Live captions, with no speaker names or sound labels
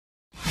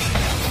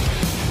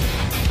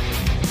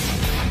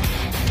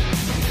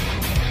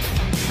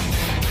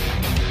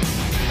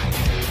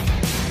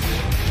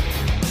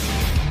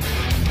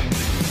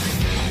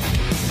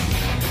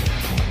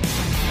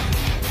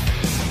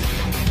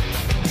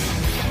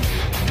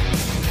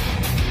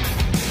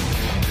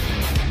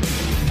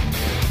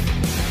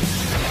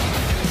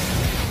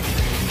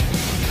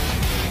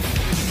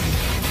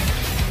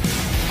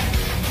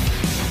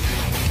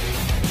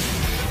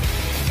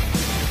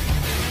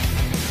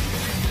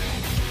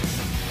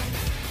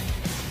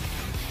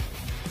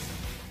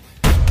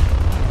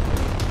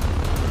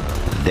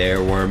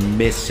There were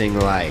missing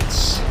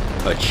lights,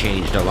 a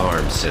changed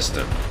alarm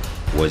system.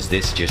 Was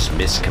this just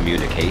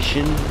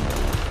miscommunication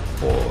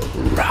or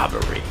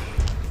robbery?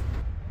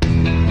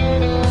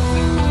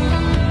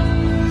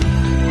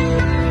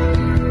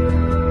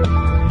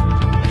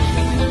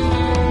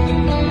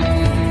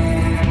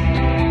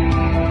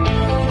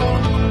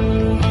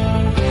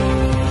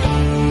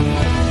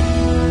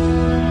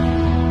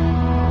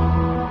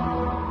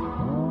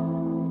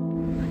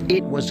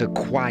 It was a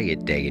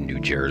quiet day in New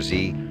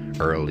Jersey,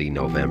 early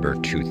November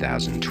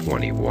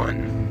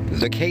 2021.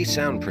 The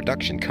K-Sound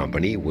production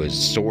company was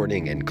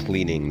sorting and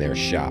cleaning their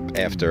shop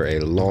after a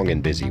long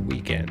and busy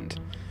weekend,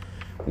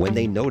 when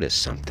they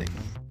noticed something.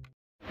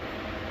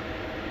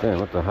 Damn,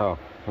 what the hell?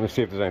 Let me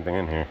see if there's anything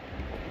in here.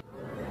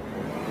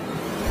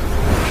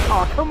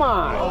 Oh, come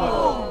on!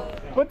 Oh.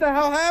 What the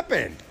hell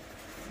happened?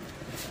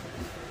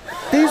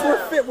 These were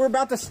fit. We're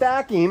about to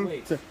stack him.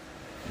 Wait.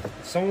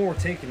 Someone were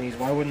taking these.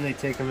 Why wouldn't they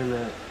take them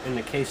in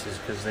the cases?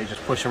 Because they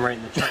just push them right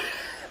in the truck.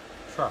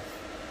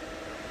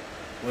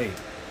 Wait.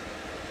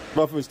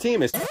 Well, if it was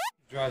team, it's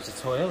drives the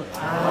Toyota.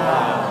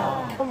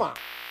 Oh. Come on,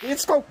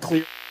 it's so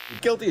clear.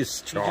 Guilty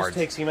is charged. He just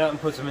takes him out and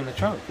puts them in the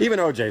trunk. Even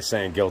OJ's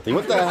saying guilty.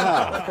 What the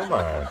hell? Come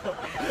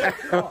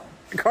on.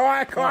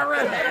 Car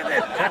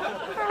red-handed.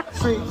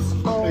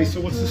 Hey, so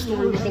what's the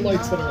story with the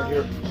lights that are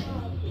here?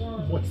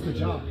 What's the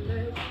job?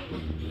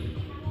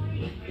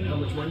 How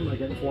much money am I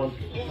getting for them?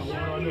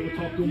 I never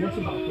talked to him once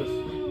about this.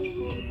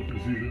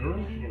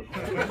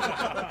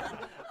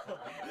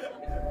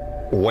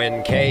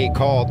 When Kay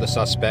called the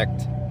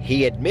suspect,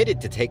 he admitted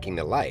to taking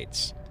the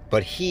lights,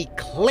 but he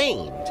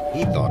claimed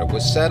he thought it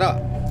was set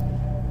up.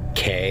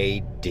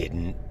 Kay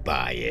didn't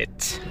buy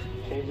it.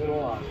 Changing a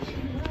lot.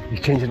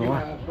 He's changing a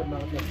lot. But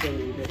not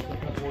necessarily.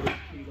 I've ordered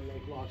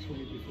the locks for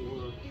me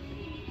before.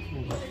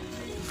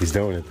 He's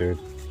doing it, dude.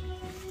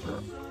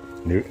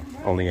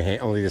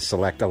 Only the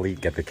select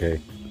elite get the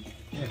K.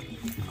 Yeah.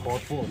 Call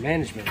for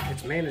management.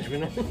 It's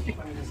management. Is it the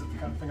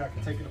kind of thing I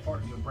can take it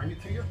apart and bring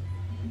it to you?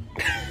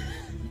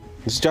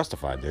 It's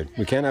justified, dude.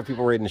 We can't have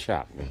people raiding the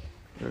shop.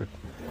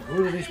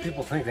 Who do these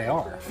people think they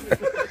are?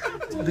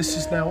 This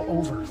is now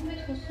over.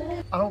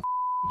 I don't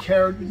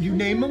care. You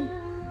name them.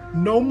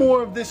 No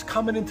more of this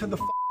coming into the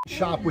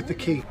shop with the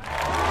key.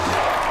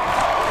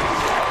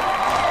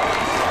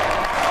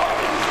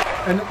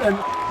 And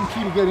the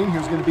key to get in here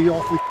is going to be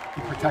awfully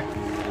protected.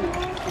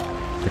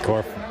 The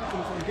corp.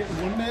 I'm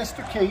getting one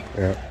master key.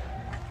 Yeah.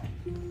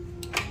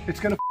 It's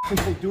going to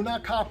say do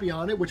not copy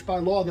on it, which by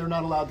law they're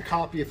not allowed to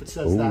copy if it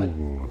says that.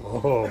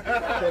 Oh.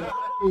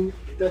 Then,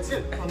 that's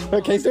it.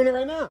 Okay, he's doing it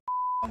right now.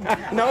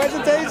 No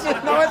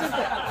hesitation. No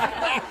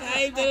hesitation.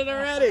 He did it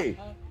already.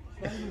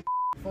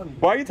 Funny.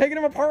 Why are you taking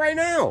them apart right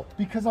now?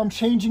 Because I'm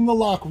changing the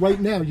lock right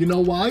now. You know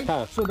why?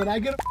 Huh. So that I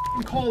get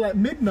a call at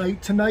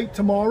midnight tonight,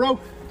 tomorrow.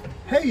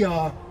 Hey,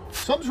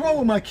 something's wrong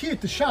with my key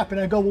at the shop. And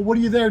I go, well, what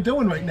are you there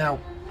doing right now?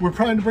 We're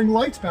trying to bring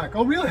lights back.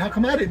 Oh, really? How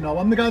come I didn't know?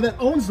 I'm the guy that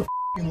owns the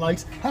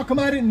lights. How come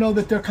I didn't know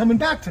that they're coming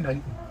back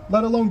tonight,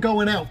 let alone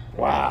going out?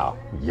 Wow.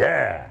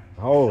 Yeah.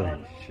 Holy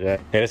shit.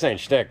 Yeah, this ain't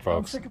shtick, I'm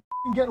folks. sick of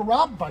getting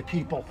robbed by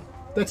people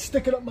that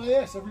stick it up my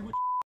ass every which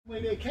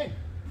way they can.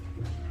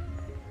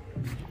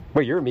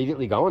 Wait, you're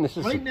immediately going? This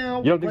is Right now.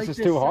 You don't think right this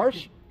is too harsh?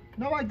 second.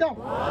 No, I don't.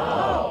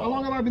 How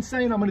long have I been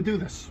saying I'm going to do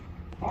this?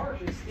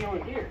 Harsh is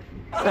stealing here.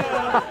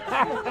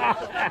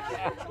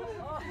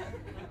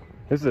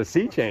 This is a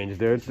sea change,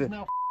 dude. This is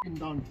now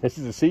done. This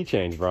is a sea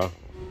change, bro.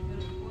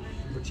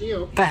 But you know,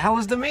 What the hell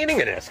is the meaning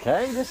of this,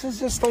 Kay? This is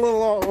just a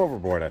little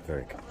overboard, I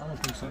think. I don't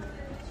think so.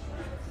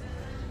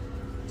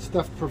 It's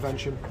theft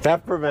prevention.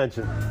 Theft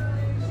prevention.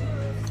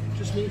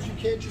 Just means you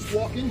can't just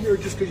walk in here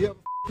just because you have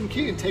a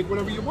key and take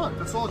whatever you want.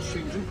 That's all it's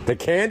changing. The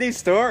candy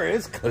store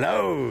is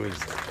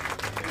closed.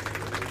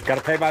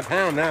 Gotta pay by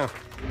pound now.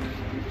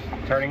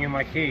 Turning in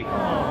my key.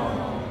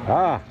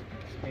 Ah.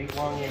 8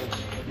 long years.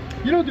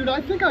 You know, dude,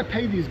 I think I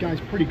pay these guys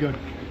pretty good,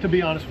 to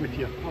be honest with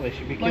you. Oh, they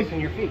should be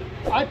kissing your feet.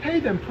 I pay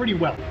them pretty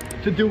well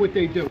to do what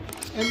they do.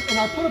 And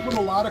I put up with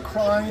a lot of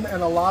crying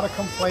and a lot of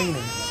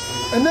complaining.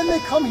 And then they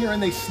come here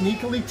and they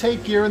sneakily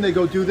take gear and they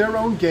go do their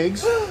own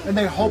gigs and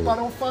they hope I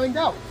don't find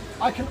out.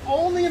 I can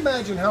only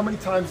imagine how many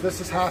times this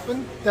has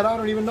happened that I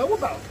don't even know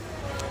about.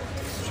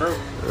 True.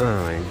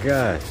 Oh my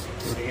gosh.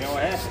 So you know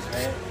what happens,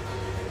 man?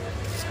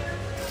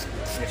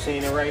 You're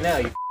seeing it right now.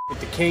 You with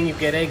the king, you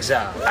get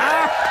exiled.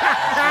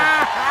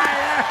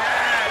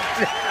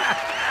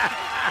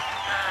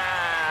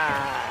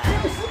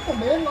 It's simple,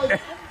 man. Like, I'm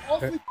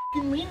awfully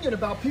lenient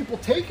about people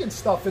taking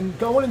stuff and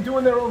going and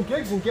doing their own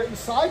gigs and getting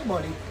side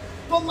money.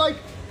 But like,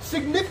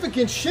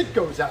 significant shit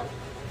goes out.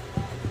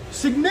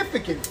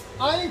 Significant.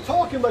 I ain't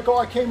talking like, oh,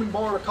 I came and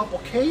borrowed a couple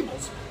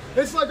cables.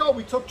 It's like, oh,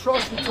 we took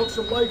truss, we took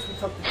some lights, we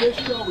took the dish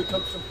show, we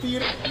took some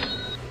theater.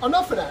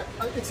 Enough of that.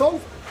 It's over.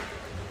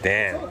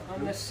 Damn. It's over.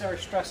 Unnecessary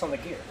stress on the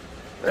gear.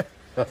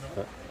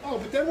 Oh,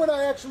 but then when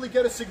I actually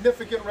get a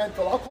significant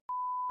rental, I'll call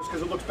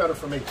because it looks better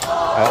for me.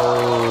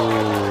 Oh.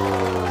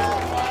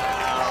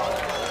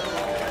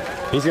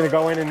 He's gonna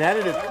go in and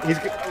edit it.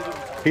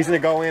 He's gonna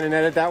go in and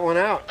edit that one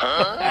out.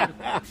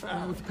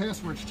 The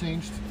password's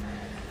changed.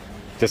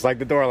 Just like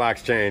the door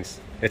locks changed.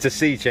 It's a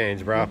sea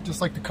change, bro.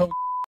 Just like the code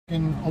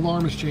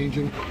alarm is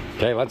changing.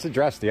 Okay, let's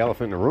address the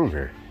elephant in the room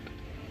here.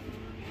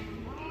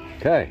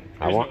 Okay,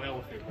 There's no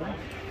elephant, bro.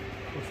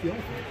 What's the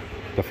elephant?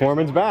 The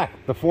foreman's back.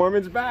 The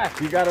foreman's back.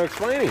 You got to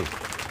explain him.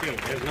 Dude,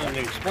 there's nothing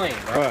to explain,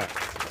 bro. What?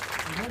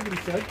 You heard what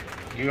he said?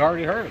 You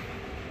already heard him.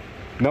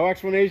 No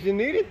explanation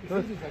needed?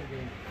 This is his end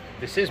game.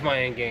 This is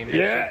my end game.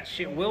 Yeah.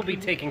 Shit will be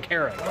taken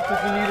care of. I don't think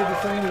he needed to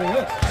say anything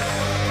else.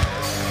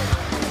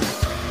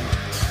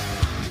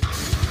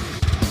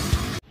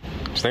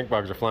 Stink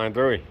bugs are flying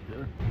through you.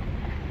 Yeah.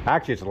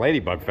 Actually, it's a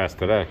ladybug fest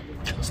today.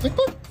 Stink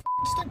bug?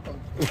 Stink bug.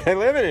 They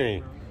live in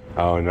it.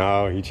 Oh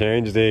no, he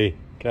changed the.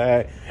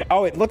 Okay.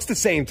 Oh, it looks the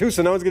same too,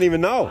 so no one's gonna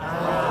even know.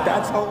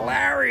 That's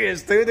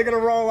hilarious, dude. They're gonna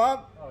roll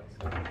up.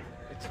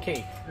 It's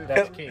cake.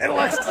 That's cake. It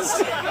looks the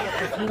same.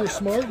 If you were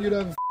smart, you'd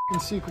have a f***ing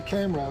secret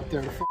camera out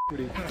there to f***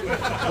 with you.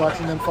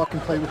 Watching them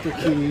fucking play with their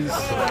keys.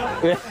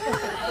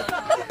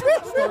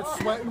 Start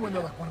sweating when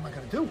they're like, what am I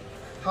gonna do?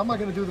 How am I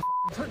gonna do the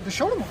f***ing turn? Just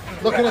show them.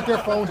 Looking at their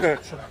phone. Should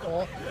I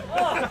call?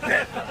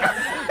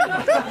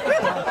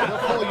 They'll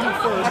call you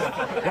first.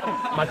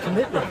 My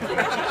commitment.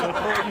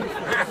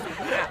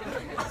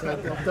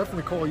 They'll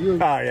definitely call you Oh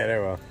yeah, they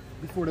will.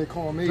 before they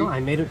call me. No, I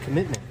made a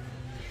commitment.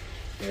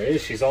 There it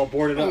is. She's all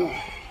boarded up.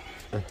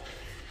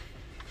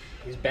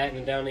 He's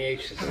battening down the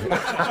H's.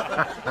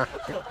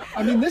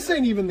 I mean, this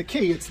ain't even the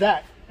key. It's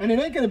that. And it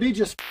ain't going to be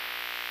just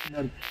and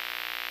then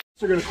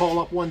they're going to call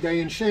up one day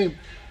in shame.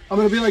 I'm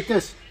going to be like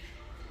this.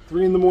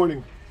 3 in the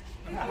morning.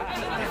 And then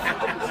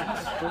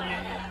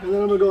I'm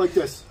going to go like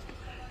this.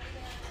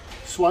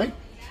 Swipe.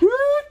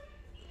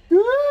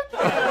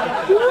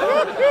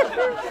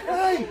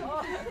 Hey,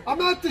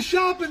 I'm at the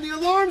shop and the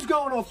alarm's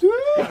going off.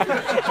 What's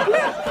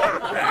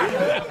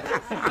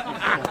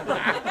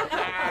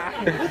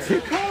the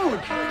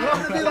code? And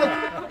I'm gonna be like,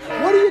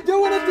 what are you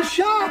doing at the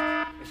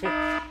shop?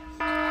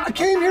 I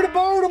came here to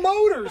borrow the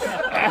motors.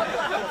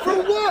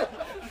 For what?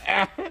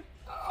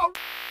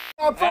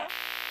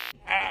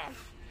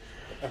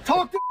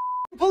 Talk to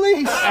the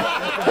police.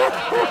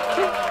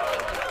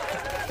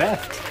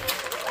 Theft.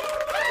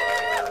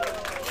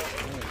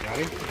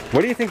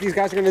 What do you think these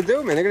guys are gonna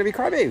do, man? They're gonna be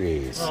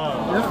crybabies. Yeah,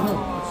 no, that's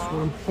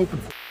what I'm hoping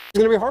for.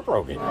 He's gonna be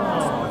heartbroken.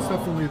 That's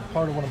definitely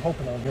part of what I'm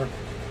hoping on here.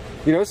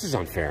 You know, this is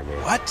unfair,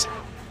 man. What?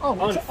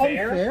 Oh, it's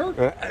Unfair?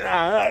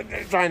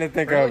 unfair? Trying to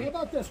think How of.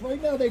 about this?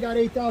 Right now, they got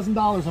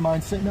 $8,000 of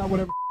mine sitting out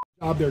whatever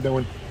job they're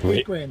doing.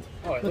 Wait. $8,000.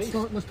 Oh, at least.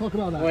 Let's talk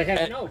about that. Well,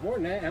 no, more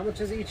than that. How much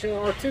is each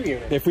R2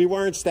 unit? If we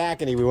weren't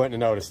stacking it, we wouldn't have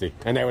noticed it,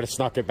 and they would have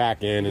snuck it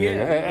back in. And They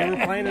then, were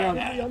planning on.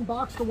 We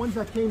unboxed the ones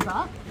that came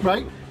back,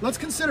 right? Let's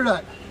consider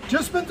that.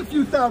 Just spent a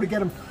few thou to get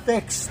them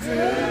fixed.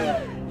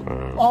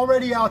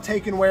 Already out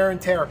taking wear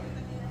and tear.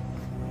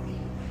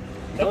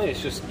 No,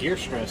 it's just gear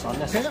stress on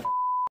this. Half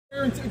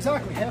wear and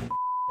exactly half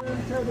wear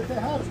and tear that they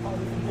have is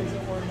probably from things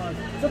that weren't mine.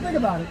 So think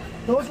about it.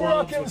 Those were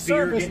out getting With beer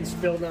serviced. getting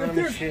spilled on If them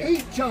there's and shit.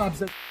 8 jobs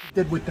that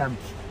did with them,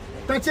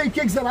 that's 8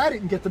 gigs that I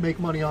didn't get to make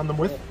money on them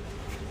with.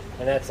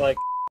 And that's like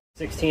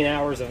 16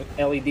 hours of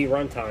LED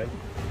runtime.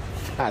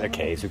 the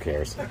case, who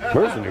cares?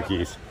 Where's the new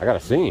keys? I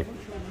gotta see him.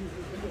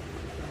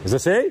 Is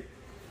this it?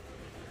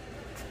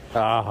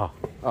 Oh,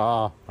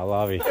 I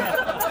love you.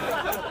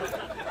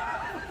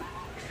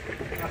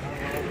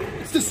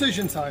 It's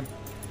decision time.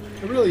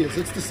 It really is.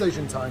 It's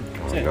decision time.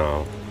 Oh,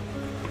 no.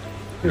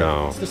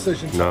 No. It's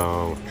decision time.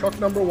 No. Truck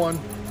number 1.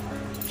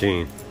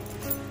 Gene. Shop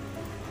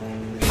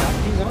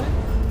keys on it?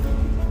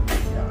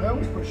 Yeah, I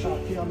always put a shop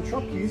key on the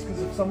truck keys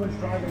because if someone's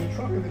driving a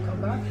truck and they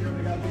come back here,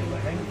 they gotta be able to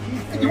hang the key.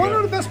 And you want to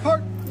know the best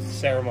part?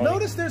 Ceremony.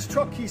 Notice there's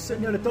truck keys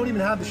sitting there that don't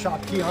even have the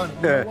shop key on it.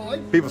 You know why?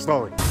 People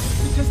stole it.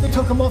 Because they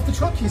took them off the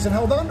truck keys and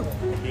held on to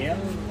them. Yeah.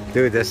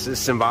 Dude, this is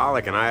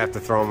symbolic, and I have to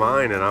throw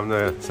mine, and I'm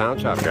the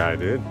sound shop guy,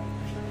 dude.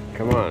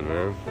 Come on,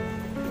 man.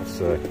 Let's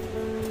see.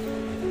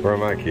 Where are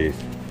my keys?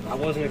 I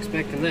wasn't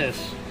expecting this.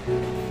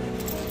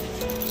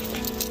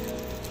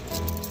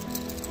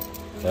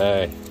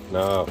 Hey,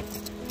 no.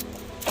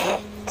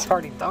 It's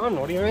already done.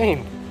 What do you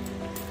mean?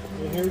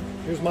 And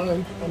here's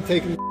mine. I'm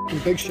taking a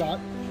big shot.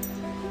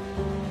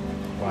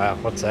 Wow,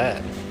 what's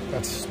that?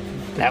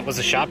 That was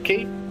a shop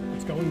key?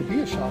 It's going to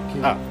be a shop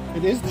key. Oh.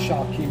 It is the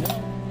shop key now.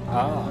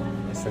 Ah,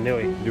 that's the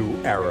new. New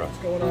era. What's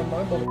going on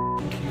my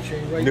motherfucking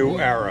keychain right New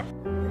here? era.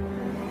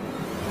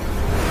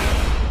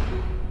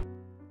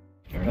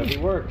 Does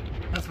it work?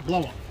 That's a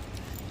blow up,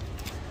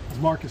 as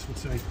Marcus would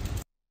say.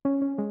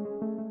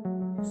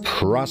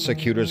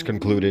 Prosecutors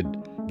concluded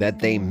that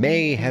they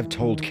may have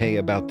told Kay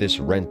about this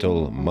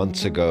rental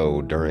months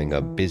ago during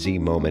a busy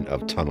moment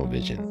of tunnel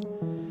vision.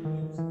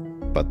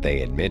 But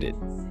they admitted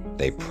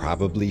they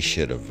probably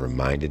should have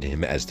reminded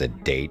him as the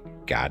date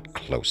got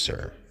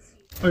closer.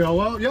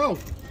 Oh, yo.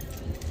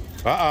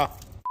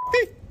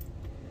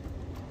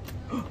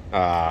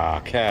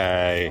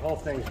 Okay. The whole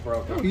thing's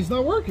broken. He's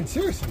not working,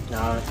 seriously.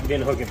 Nah, you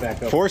didn't hook it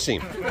back up. Force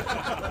him.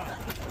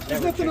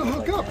 There's nothing to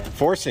hook up.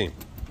 Force him.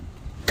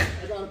 I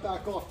got it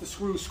back off the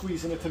screw,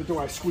 squeezing it to the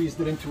door. I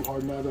squeezed it in too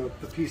hard. Now the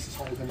piece is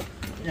holding it.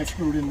 It's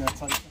screwed in that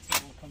tight. That's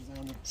how it comes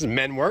down there. This is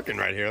men working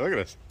right here. Look at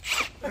this.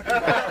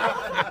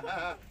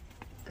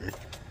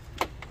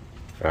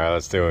 All right,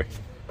 let's do it.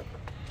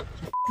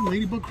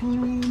 Ladybug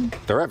crawling around.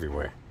 They're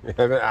everywhere.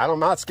 I'm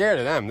not scared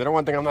of them. They're the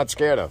one thing I'm not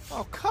scared of.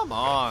 Oh, come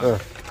on.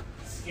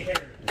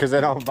 Scared. Because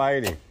they don't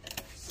bite him.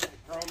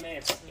 Grown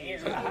man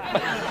scared.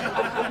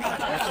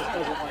 That's just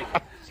doesn't like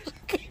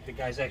it. The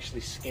guy's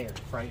actually scared,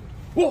 frightened.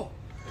 Whoa!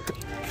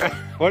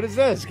 What is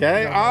this,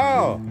 Kay?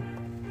 Oh!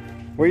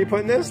 Where are you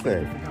putting this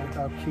thing?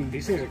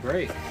 These things are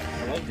great.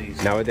 I love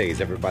these.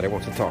 Nowadays, everybody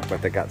wants to talk,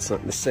 but they got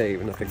something to say,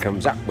 but nothing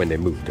comes out when they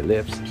move their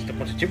lips. Just a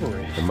bunch of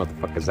gibberish. The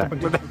motherfuckers out.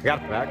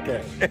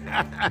 Okay.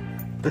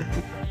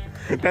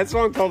 That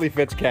song totally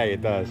fits Kay,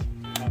 it does.